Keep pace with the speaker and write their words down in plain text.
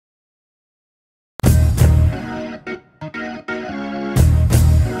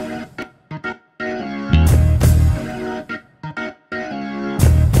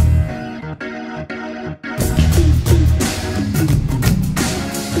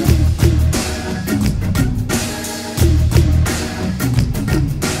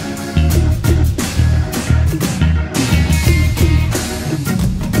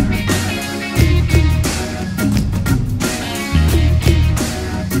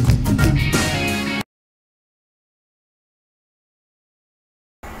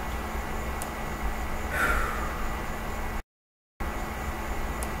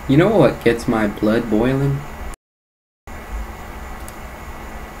You know what gets my blood boiling?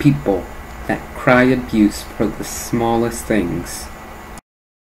 People that cry abuse for the smallest things.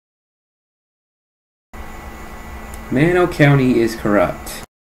 Mano County is corrupt.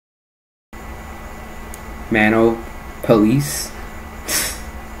 Mano Police.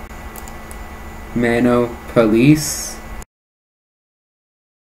 Mano Police.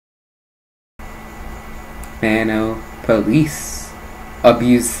 Mano Police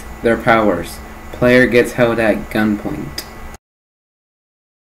abuse their powers. Player gets held at gunpoint.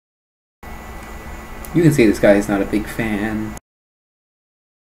 You can see this guy is not a big fan.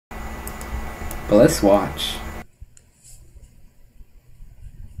 But let's watch.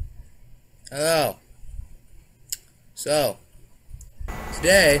 Hello. So,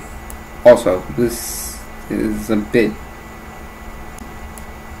 today... Also, this is a bit...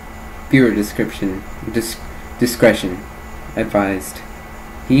 viewer discretion advised.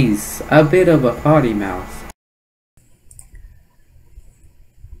 He's a bit of a potty mouth.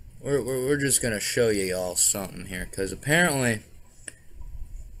 We're just gonna show you all something here, because apparently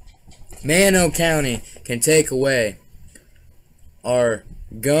Mano County can take away our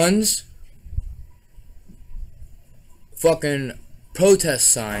guns, fucking protest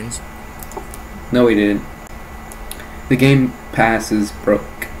signs. No, we didn't. The Game Pass is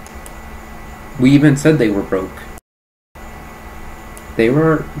broke. We even said they were broke. They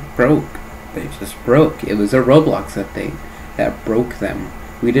were broke. They just broke. It was a Roblox update that broke them.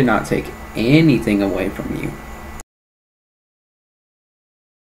 We did not take anything away from you.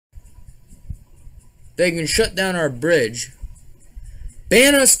 They can shut down our bridge,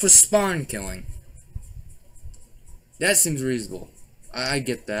 ban us for spawn killing. That seems reasonable. I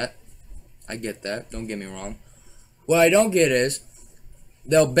get that. I get that. Don't get me wrong. What I don't get is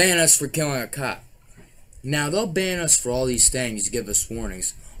they'll ban us for killing a cop. Now they'll ban us for all these things, give us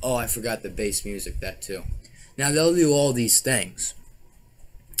warnings. Oh, I forgot the bass music, that too. Now they'll do all these things.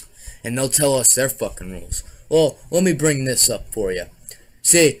 And they'll tell us their fucking rules. Well, let me bring this up for you.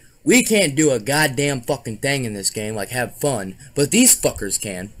 See, we can't do a goddamn fucking thing in this game, like have fun, but these fuckers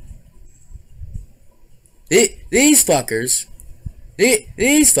can. These fuckers.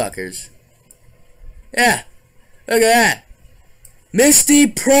 These fuckers. Yeah, look at that. Misty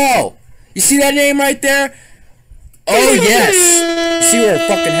Pro. You see that name right there? Oh yes. You see where her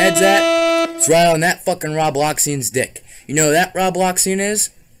fucking head's at? It's right on that fucking Robloxian's dick. You know who that Robloxian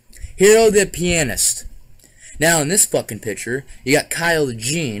is? Hero the Pianist. Now in this fucking picture, you got Kyle the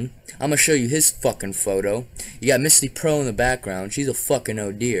Gene. I'm gonna show you his fucking photo. You got Misty Pro in the background. She's a fucking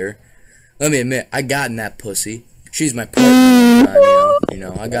oh dear. Let me admit, I got in that pussy. She's my partner all the time, you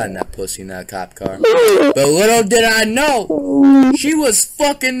know. I got in that pussy in that cop car. But little did I know, she was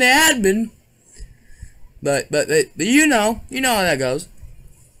fucking the admin. But you know how that goes.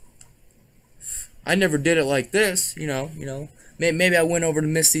 I never did it like this, you know. Maybe I went over to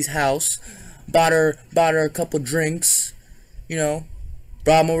Misty's house, bought her a couple drinks, you know,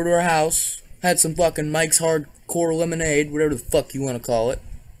 brought him over to her house, had some fucking Mike's Hardcore Lemonade, whatever the fuck you want to call it.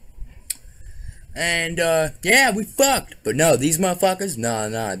 And, yeah, we fucked. But no, these motherfuckers,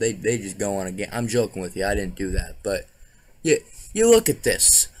 nah, they just go on again. I'm joking with you, I didn't do that. But, yeah, you look at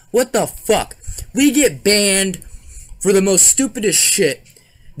this. What the fuck? We get banned for the most stupidest shit.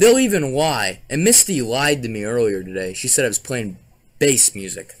 They'll even lie. And Misty lied to me earlier today. She said I was playing bass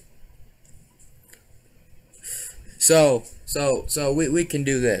music. So we can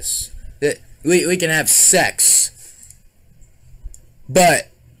do this. We can have sex. But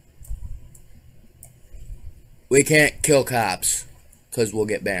we can't kill cops, because we'll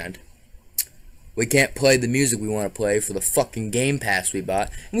get banned. We can't play the music we want to play for the fucking Game Pass we bought.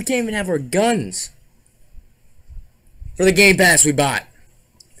 And we can't even have our guns for the Game Pass we bought.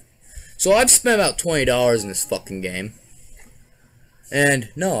 So I've spent about $20 in this fucking game. And,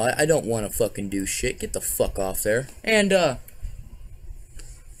 no, I don't want to fucking do shit. Get the fuck off there. And, $20,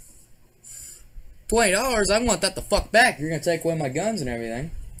 I want that the fuck back. You're gonna take away my guns and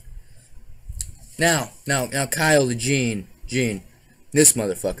everything. Now, Kyle the Gene, this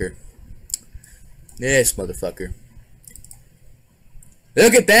motherfucker. Look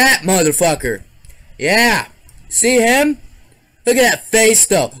at that motherfucker. Yeah, see him? Look at that face,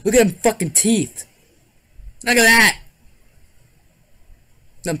 though. Look at them fucking teeth. Look at that.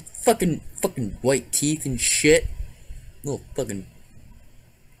 Them fucking white teeth and shit. Little fucking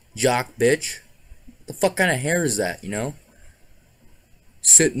jock bitch. What the fuck kind of hair is that, you know?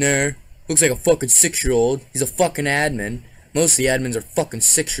 Sitting there. Looks like a fucking 6-year-old. He's a fucking admin. Most of the admins are fucking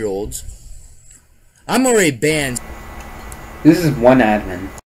 6-year-olds. I'm already banned. This is one admin.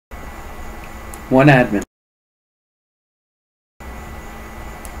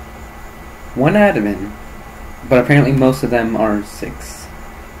 one admin, but apparently most of them are 6.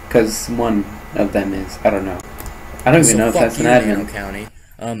 Because one of them is, I don't know. I don't even know if that's an admin. Mano County.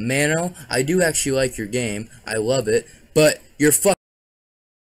 Mano, I do actually like your game. I love it. But you're fucking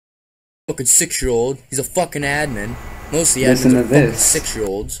 6-year-old. He's a fucking admin. Most of the admins are fucking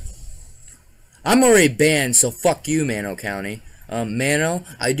 6-year-olds. I'm already banned, so fuck you, Mano County. Mano,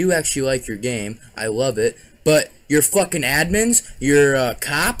 I do actually like your game. I love it. But your fucking admins, your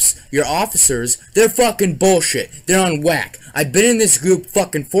cops, your officers, they're fucking bullshit. They're on whack. I've been in this group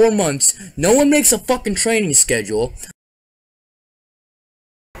fucking 4 months. No one makes a fucking training schedule.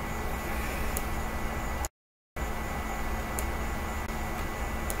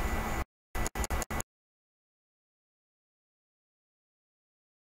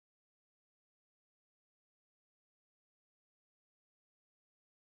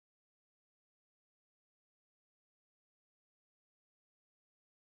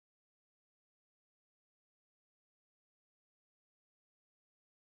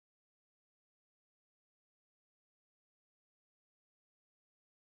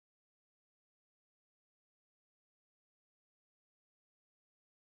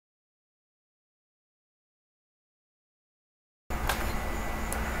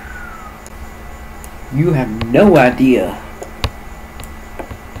 You have no idea.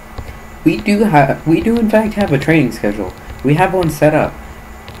 We do in fact have a training schedule. We have one set up.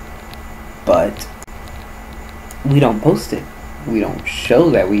 But we don't post it. We don't show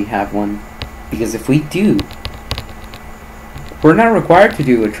that we have one. Because if we do, we're not required to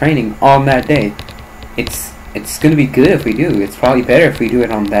do a training on that day. It's gonna be good if we do. It's probably better if we do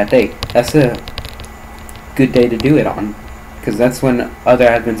it on that day. That's a good day to do it on. Because that's when other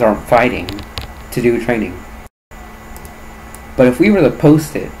admins aren't fighting to do training. But if we were to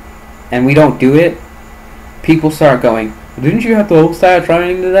post it and we don't do it, people start going, didn't you have to host that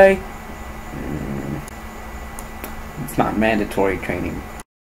training today? It's not mandatory training.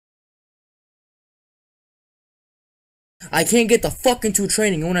 I can't get the fuck into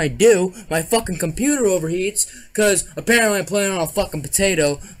training. When I do, my fucking computer overheats, cause apparently I'm playing on a fucking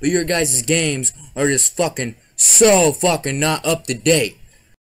potato, but your guys' games are just fucking so fucking not up to date.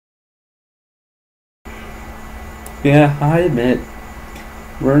 Yeah, I admit,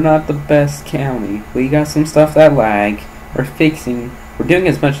 we're not the best county. We got some stuff that lag. We're fixing. We're doing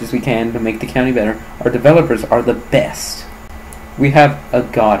as much as we can to make the county better. Our developers are the best. We have a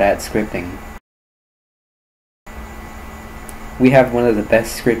god at scripting. We have one of the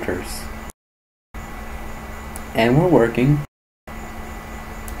best scripters. And we're working.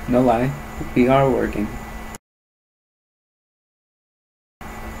 No lie, we are working.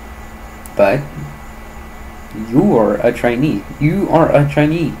 But you are a trainee. You are a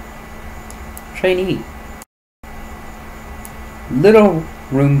trainee. Trainee. Little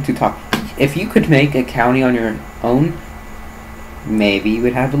room to talk. If you could make a county on your own, maybe you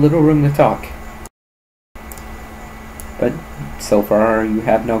would have a little room to talk. But so far, you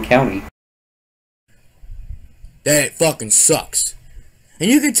have no county. That fucking sucks. And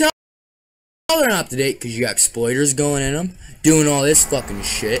you can tell they're not up to date because you got exploiters going in them, doing all this fucking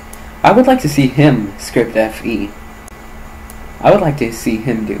shit. I would like to see him script FE. I would like to see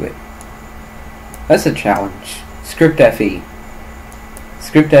him do it. That's a challenge. Script FE.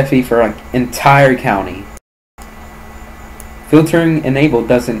 Script FE for an entire county. Filtering enabled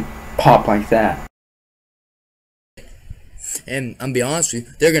doesn't pop like that. And I'm be honest with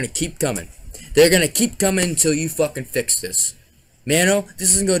you, they're gonna keep coming. They're gonna keep coming until you fucking fix this. Mano, this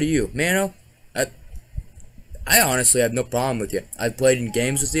doesn't go to you. Mano, I honestly have no problem with you. I've played in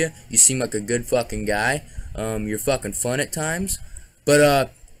games with you. You seem like a good fucking guy. You're fucking fun at times.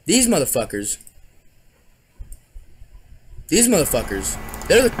 But, these motherfuckers,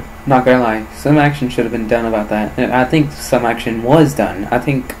 they're the... Not gonna lie, some action should have been done about that. And I think some action was done. I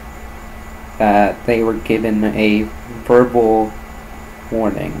think that they were given a verbal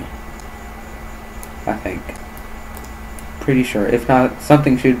warning. I think. Pretty sure. If not,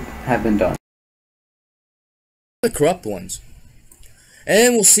 something should have been done. The corrupt ones. And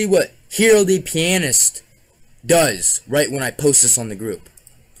then we'll see what Hero the Pianist does right when I post this on the group.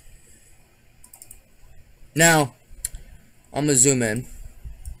 Now, I'm gonna zoom in.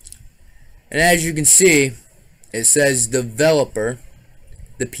 And as you can see, it says developer,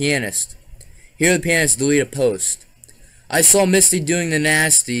 the pianist. Hero the Pianist delete a post. I saw Misty doing the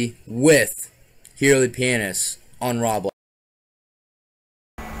nasty with Hero the Pianist on Roblox.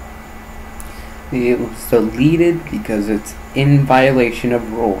 It was deleted because it's in violation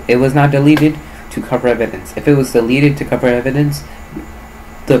of rule. It was not deleted to cover evidence. If it was deleted to cover evidence,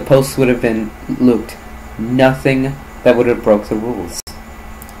 the post would have been looked. Nothing that would have broke the rules.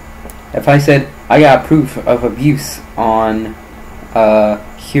 If I said I got proof of abuse on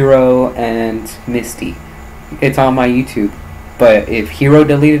Hero and Misty, it's on my YouTube. But if Hero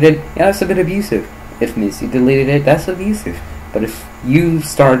deleted it, yeah, that's a bit abusive. If Misty deleted it, that's abusive. But if you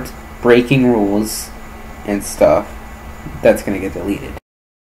start breaking rules and stuff, that's gonna get deleted.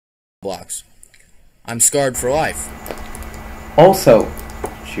 Blocks. I'm scarred for life. Also,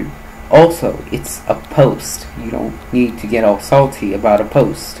 it's a post. You don't need to get all salty about a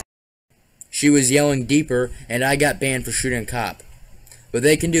post. She was yelling deeper, and I got banned for shooting a cop. But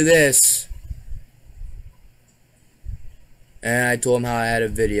they can do this. And I told them how I had a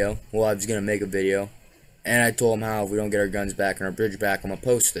video. Well, I was going to make a video. And I told them how if we don't get our guns back and our bridge back, I'm going to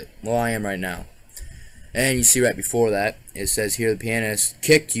post it. Well, I am right now. And you see right before that, it says here the pianist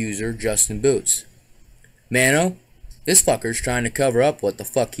kicked user Justin Boots. Mano, this fucker's trying to cover up what the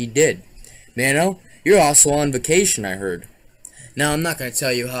fuck he did. Mano, you're also on vacation, I heard. Now, I'm not going to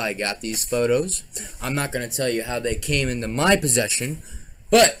tell you how I got these photos. I'm not going to tell you how they came into my possession.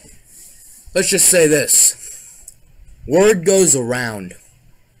 But, let's just say this. Word goes around.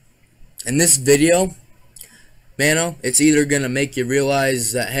 And this video, Mano, it's either going to make you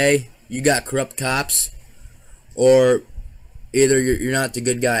realize that, hey, you got corrupt cops, or either you're not the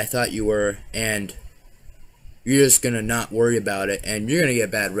good guy I thought you were, and you're just going to not worry about it, and you're going to get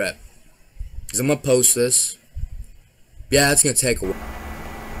a bad rep. Because I'm going to post this. Yeah, it's going to take a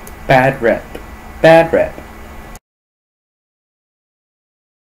while. Bad rep. Bad rep.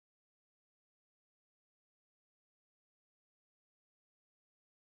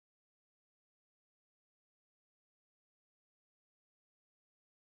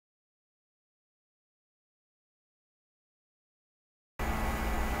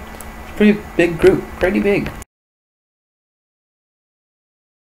 Pretty big group. Pretty big.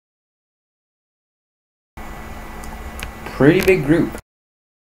 Pretty big group.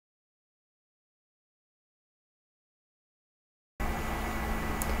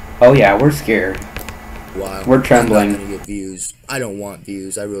 Oh yeah, we're scared. Wow. We're trembling. I'm not gonna get views. I don't want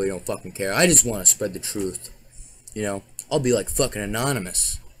views. I really don't fucking care. I just want to spread the truth. You know, I'll be like fucking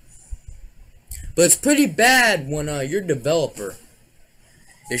anonymous. But it's pretty bad when your developer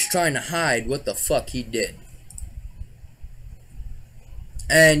is trying to hide what the fuck he did.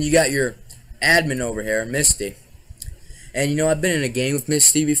 And you got your admin over here, Misty. And you know, I've been in a game with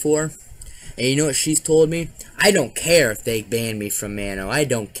Misty before. And you know what she's told me? I don't care if they ban me from Mano. I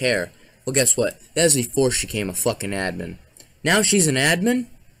don't care. Well, guess what? That was before she became a fucking admin. Now she's an admin?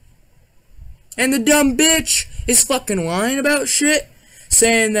 And the dumb bitch is fucking lying about shit?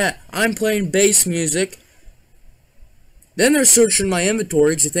 Saying that I'm playing bass music. Then they're searching my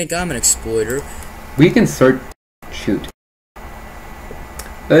inventory because they think I'm an exploiter. We can search... Shoot.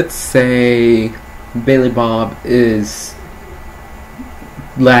 Let's say Bailey Bob is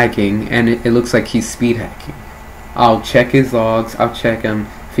lagging and it looks like he's speed hacking. I'll check his logs, I'll check him.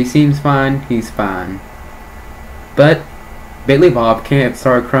 If he seems fine, he's fine. But Bailey Bob can't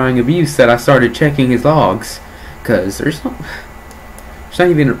start crying abuse that I started checking his logs, because there's not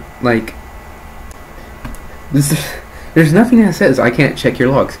even like there's nothing that says I can't check your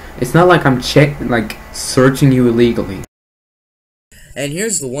logs. It's not like I'm searching you illegally. And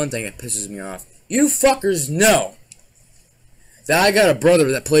here's the one thing that pisses me off. You fuckers know that I got a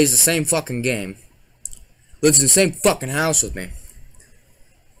brother that plays the same fucking game, lives in the same fucking house with me.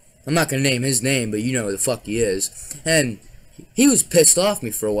 I'm not gonna name his name, but you know who the fuck he is. And he was pissed off me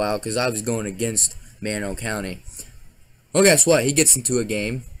for a while because I was going against Mano County. Well, guess what? He gets into a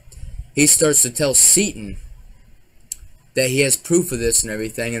game. He starts to tell Seaton that he has proof of this and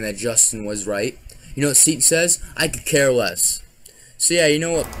everything, and that Justin was right. You know what Seaton says? I could care less. So yeah, you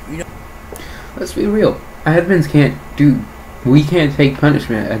know what? Let's be real. Admins can't do... We can't take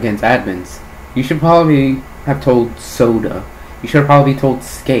punishment against admins. You should probably have told Soda. You should have probably told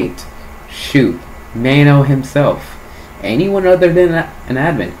Skate. Shoot. Mano himself. Anyone other than an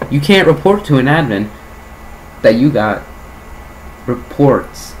admin. You can't report to an admin that you got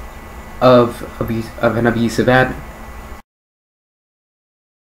reports of an abusive admin.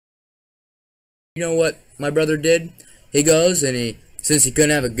 You know what my brother did? He goes and since he couldn't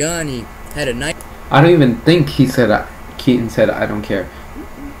have a gun, he had a knife. I don't even think he said, Keaton said, I don't care.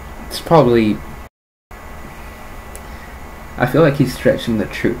 It's probably... I feel like he's stretching the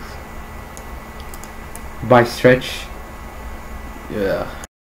truth. By stretch... Yeah.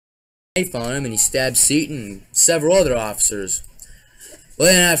 Knife on him and he stabbed Seaton and several other officers. Well,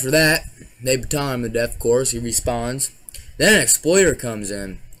 then after that, they baton him to death, of course. He respawns. Then an exploiter comes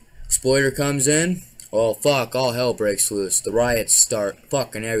in. Exploiter comes in, well, fuck, all hell breaks loose. The riots start,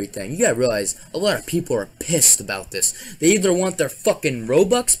 fucking everything. You gotta realize, a lot of people are pissed about this. They either want their fucking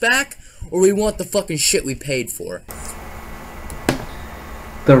Robux back, or we want the fucking shit we paid for.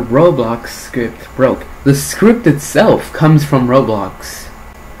 The Roblox script broke. The script itself comes from Roblox.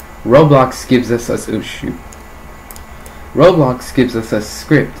 Roblox gives us oh shoot. Roblox gives us a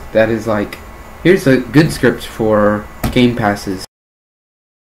script that is like, here's a good script for game passes.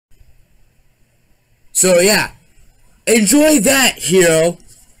 So yeah, enjoy that, hero.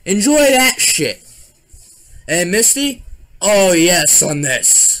 Enjoy that shit. And Misty, oh yes on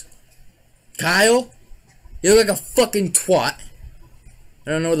this. Kyle, you look like a fucking twat. I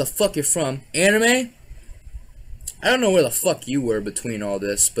don't know where the fuck you're from. Anime, I don't know where the fuck you were between all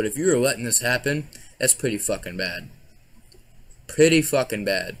this, but if you were letting this happen, that's pretty fucking bad. Pretty fucking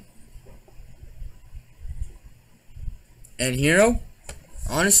bad. And hero,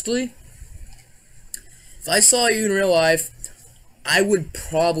 honestly, if I saw you in real life, I would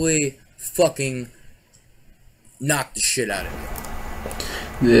probably fucking knock the shit out of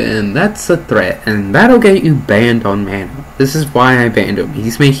you. Then that's a threat, and that'll get you banned on Mano. This is why I banned him.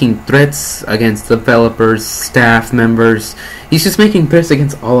 He's making threats against developers, staff members. He's just making threats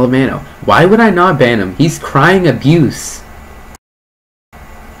against all of Mano. Why would I not ban him? He's crying abuse.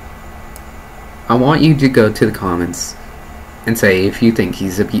 I want you to go to the comments and say if you think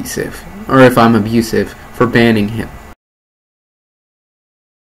he's abusive, or if I'm abusive for banning him.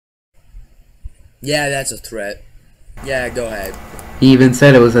 Yeah, that's a threat. Yeah, go ahead. He even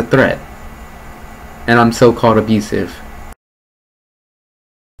said it was a threat. And I'm so-called abusive.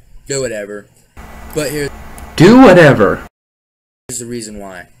 Do whatever. But here's Do whatever! the reason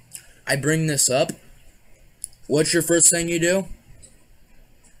why. I bring this up. What's your first thing you do?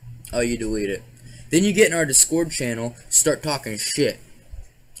 Oh, you delete it. Then you get in our Discord channel, start talking shit.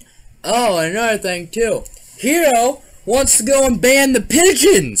 Oh, another thing too. Hero wants to go and ban the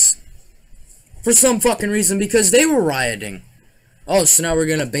pigeons! For some fucking reason, because they were rioting. Oh, so now we're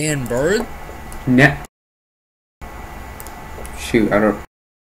gonna ban bird? Nah. Shoot, I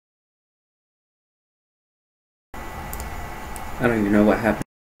don't even know what happened.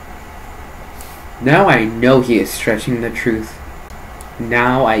 Now I know he is stretching the truth.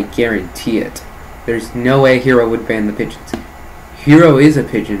 Now I guarantee it. There's no way Hero would ban the pigeons. Hero is a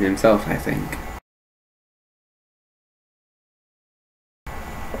pigeon himself, I think.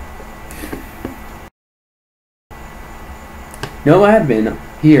 No admin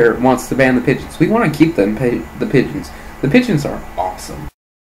here wants to ban the pigeons. We want to keep them the pigeons. The pigeons are awesome.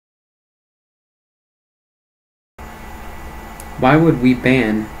 Why would we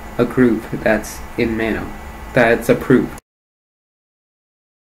ban a group that's in Mano? That's approved.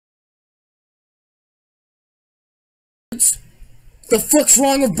 The fuck's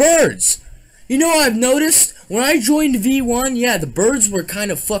wrong with birds? You know what I've noticed? When I joined V1, yeah, the birds were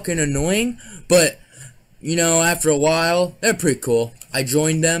kind of fucking annoying, but, you know, after a while, they're pretty cool. I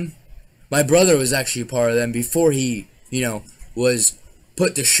joined them. My brother was actually part of them before he, you know, was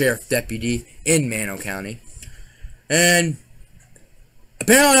put to sheriff deputy in Mano County. And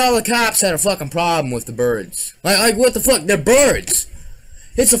apparently all the cops had a fucking problem with the birds. Like what the fuck? They're birds!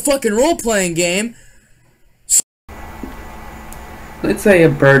 It's a fucking role-playing game. Let's say a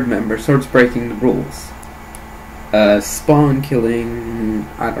bird member starts breaking the rules. Spawn killing,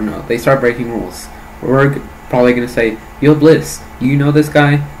 I don't know, they start breaking rules. We're probably going to say, yo Bliss, you know this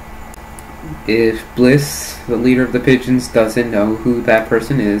guy? If Bliss, the leader of the pigeons, doesn't know who that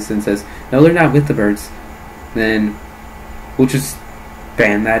person is and says, no, they're not with the birds, then we'll just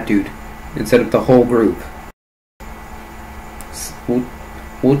ban that dude instead of the whole group.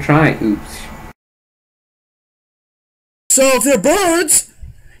 We'll try. Oops. So if they're birds,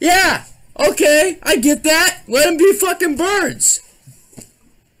 yeah, okay, I get that. Let them be fucking birds.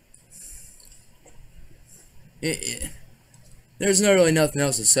 There's not really nothing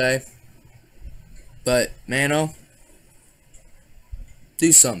else to say. But, Mano,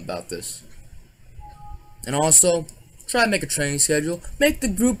 do something about this. And also, try to make a training schedule. Make the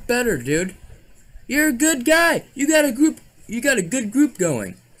group better, dude. You're a good guy. You got a good group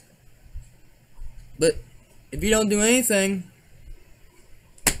going. But if you don't do anything,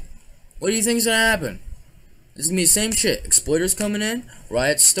 what do you think's gonna happen? It's gonna be the same shit. Exploiters coming in,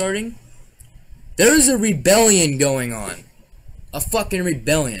 riots starting. There's a rebellion going on. A fucking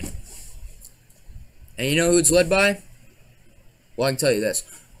rebellion. And you know who it's led by? Well, I can tell you this.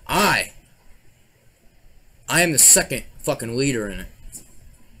 I am the second fucking leader in it.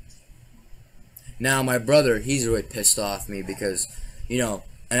 Now my brother, he's really pissed off me because, you know,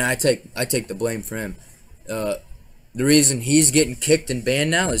 and I take the blame for him. the reason he's getting kicked and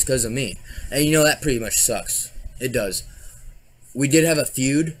banned now is because of me. And you know, that pretty much sucks. It does. We did have a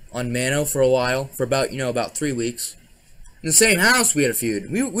feud on Mano for a while, for about 3 weeks. In the same house we had a feud.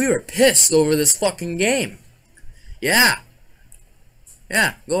 We were pissed over this fucking game. Yeah.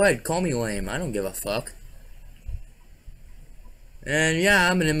 Yeah, go ahead, call me lame. I don't give a fuck. And yeah,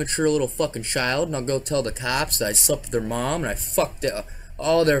 I'm an immature little fucking child, and I'll go tell the cops that I slept with their mom, and I fucked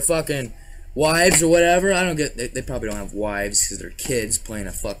all their fucking wives or whatever. I don't get, they probably don't have wives because they're kids playing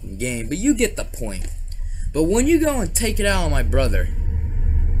a fucking game, but you get the point. But when you go and take it out on my brother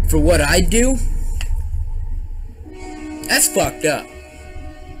for what I do, that's fucked up.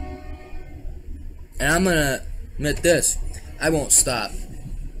 And I'm gonna admit this, I won't stop.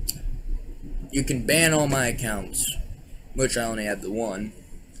 You can ban all my accounts, which I only have the one.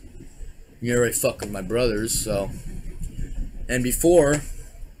 You're already fucking my brothers, so. And before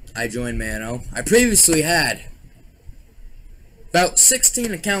I joined Mano, I previously had about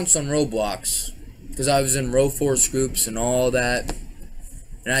 16 accounts on Roblox, because I was in Roforce groups and all that,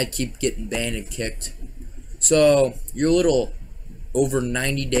 and I keep getting banned and kicked. So, your little over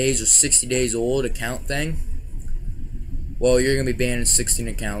 90 days or 60 days old account thing, well, you're going to be banned in 16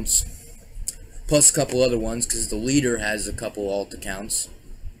 accounts, plus a couple other ones, because the leader has a couple alt accounts.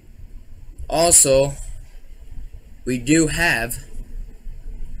 Also, we do have,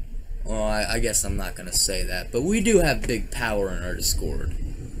 well, I guess I'm not going to say that, but we do have big power in our Discord.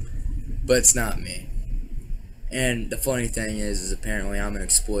 But it's not me. And the funny thing is apparently I'm an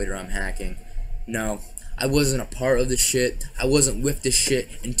exploiter, I'm hacking. No, I wasn't a part of this shit. I wasn't with this shit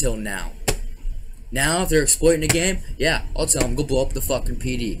until now. Now, if they're exploiting the game, yeah, I'll tell them, go blow up the fucking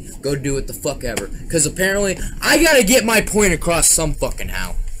PD. Go do it the fuck ever. Because apparently, I gotta get my point across some fucking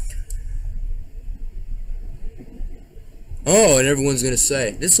how. Oh, and everyone's gonna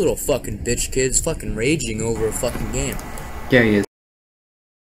say, this little fucking bitch kid's fucking raging over a fucking game. Yeah, he is.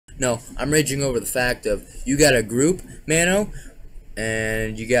 No, I'm raging over the fact of, you got a group, Mano,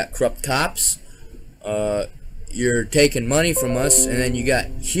 and you got corrupt cops, you're taking money from us, and then you got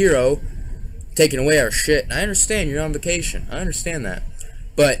Hero taking away our shit. And I understand you're on vacation. I understand that.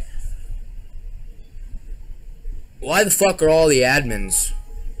 But why the fuck are all the admins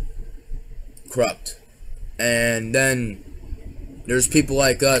corrupt? And then there's people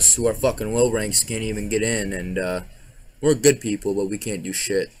like us who are fucking low ranks, can't even get in, and we're good people, but we can't do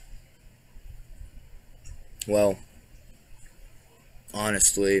shit. Well,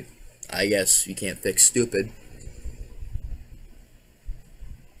 honestly, I guess you can't fix stupid.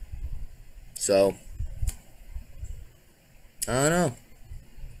 So, I don't know.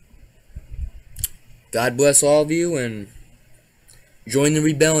 God bless all of you, and join the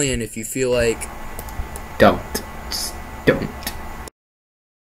rebellion if you feel like... Don't. Just don't.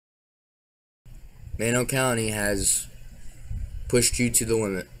 Mano County has pushed you to the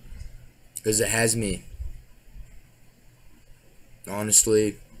limit. Because it has me.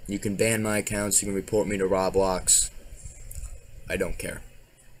 Honestly, you can ban my accounts, you can report me to Roblox. I don't care.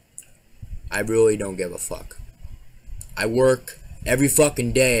 I really don't give a fuck. I work every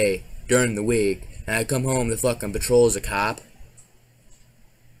fucking day during the week, and I come home to fucking patrol as a cop,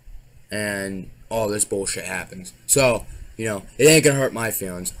 and all this bullshit happens. So, you know, it ain't gonna hurt my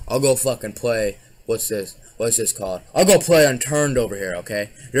feelings. I'll go fucking play, what's this called? I'll go play Unturned over here, okay?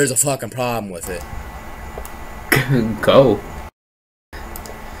 There's a fucking problem with it. Go.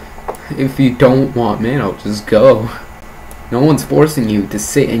 If you don't want Mano, just go. No one's forcing you to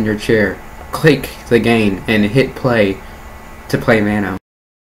sit in your chair, click the game, and hit play to play Mano.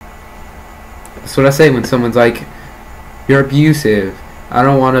 That's what I say when someone's like, you're abusive, I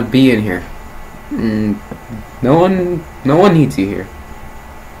don't want to be in here. No one needs you here.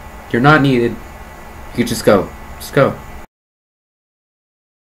 You're not needed. You could just go. Just go.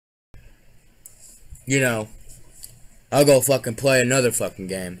 You know, I'll go fucking play another fucking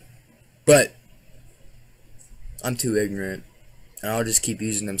game. But I'm too ignorant, and I'll just keep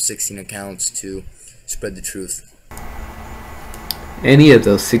using them 16 accounts to spread the truth. Any of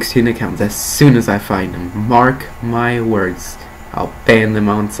those 16 accounts, as soon as I find them, mark my words, I'll ban them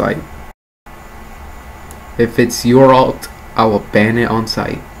on site. If it's your alt, I will ban it on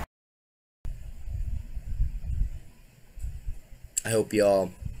site. I hope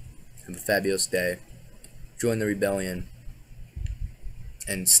y'all have a fabulous day. Join the rebellion.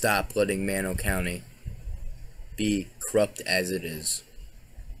 And stop letting Mano County be corrupt as it is.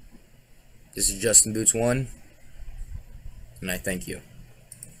 This is Justin Boots 1, and I thank you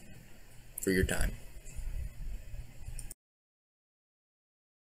for your time.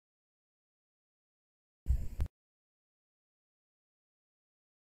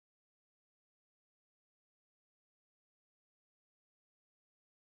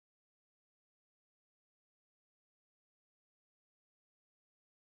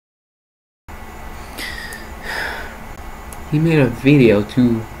 He made a video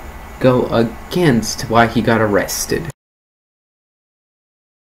to go against why he got arrested.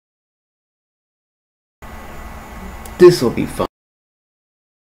 This will be fun.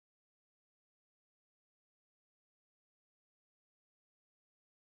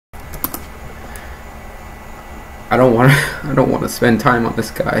 I don't want to spend time on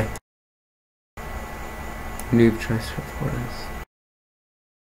this guy. New trust reporters.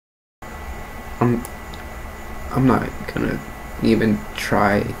 I'm not gonna even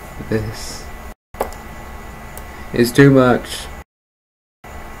try this. It's too much.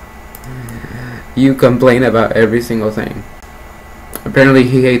 You complain about every single thing. Apparently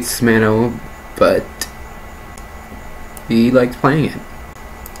he hates Mano, but he likes playing it.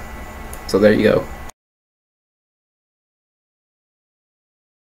 So there you go.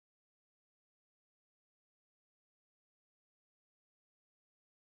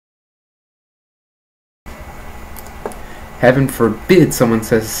 Heaven forbid someone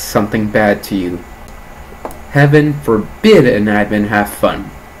says something bad to you. Heaven forbid an admin have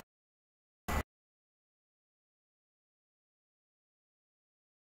fun.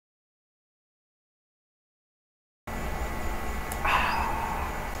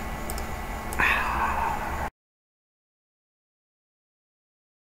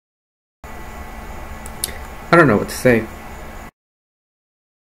 I don't know what to say.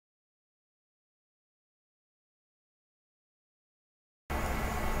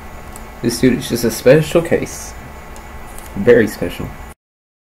 This dude is just a special case. Very special.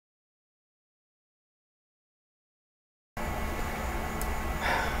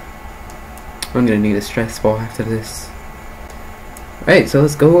 I'm gonna need a stress ball after this. Alright, so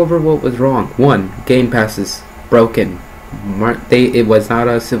let's go over what was wrong. 1. Game passes broken. It was not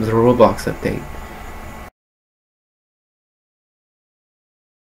us, it was a Roblox update.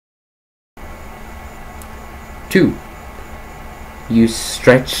 2. You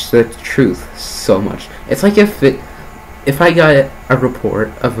stretch the truth so much. It's like if I got a report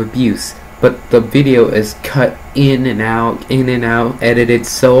of abuse, but the video is cut in and out, edited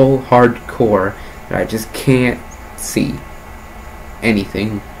so hardcore that I just can't see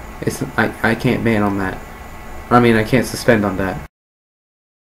anything. I can't ban on that. I mean, I can't suspend on that.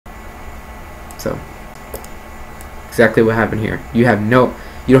 So exactly what happened here. You don't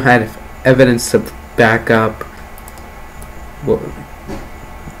have evidence to back up. Well,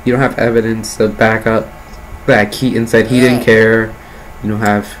 you don't have evidence to back up that Keaton said he didn't care. You don't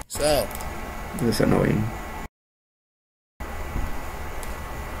have. So. This is annoying.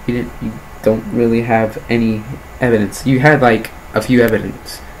 You don't really have any evidence. You had like a few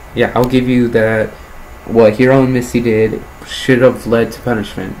evidence. Yeah, I'll give you that. What Hero and Misty did should have led to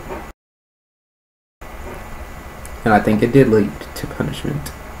punishment, and I think it did lead to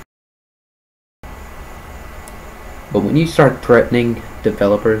punishment. But when you start threatening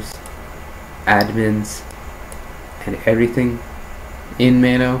developers, admins, and everything in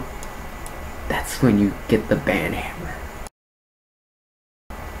Mano, that's when you get the ban hammer.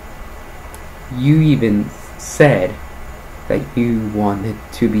 You even said that you wanted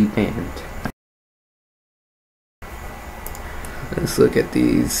to be banned. Let's look at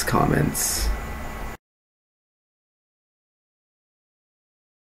these comments.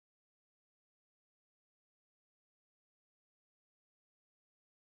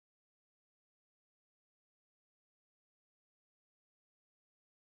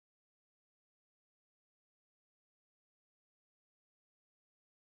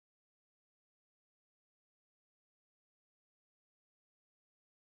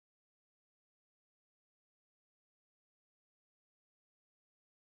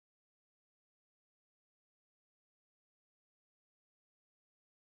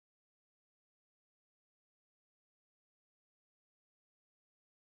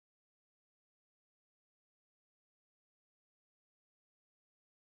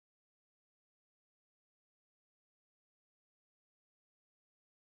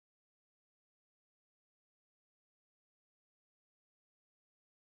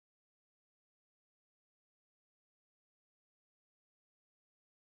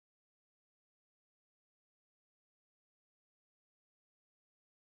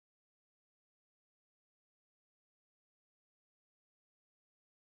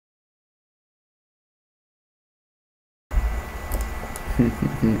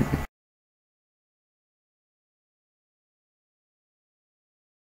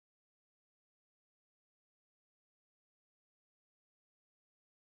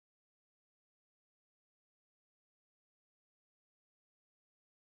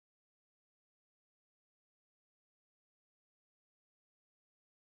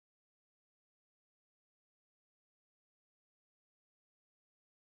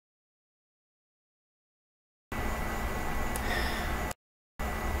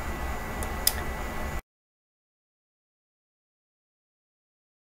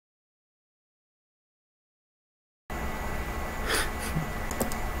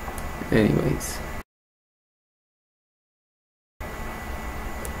 Anyways.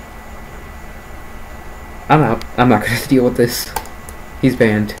 I'm out. I'm not gonna deal with this. He's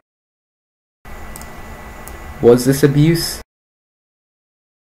banned. Was this abuse?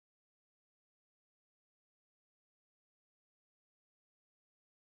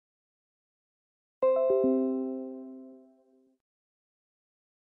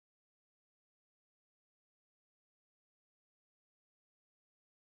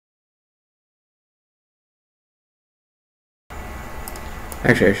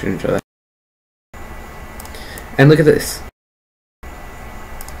 Actually, I shouldn't show that. And look at this.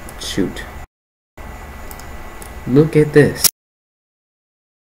 Shoot. Look at this.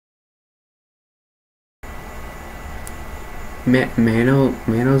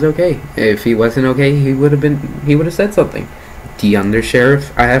 Mano's okay. If he wasn't okay, he would have said something. The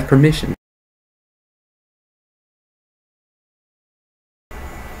undersheriff, I have permission.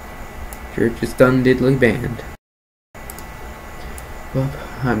 Church is done diddly banned. Well,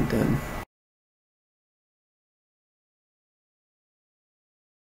 I'm done.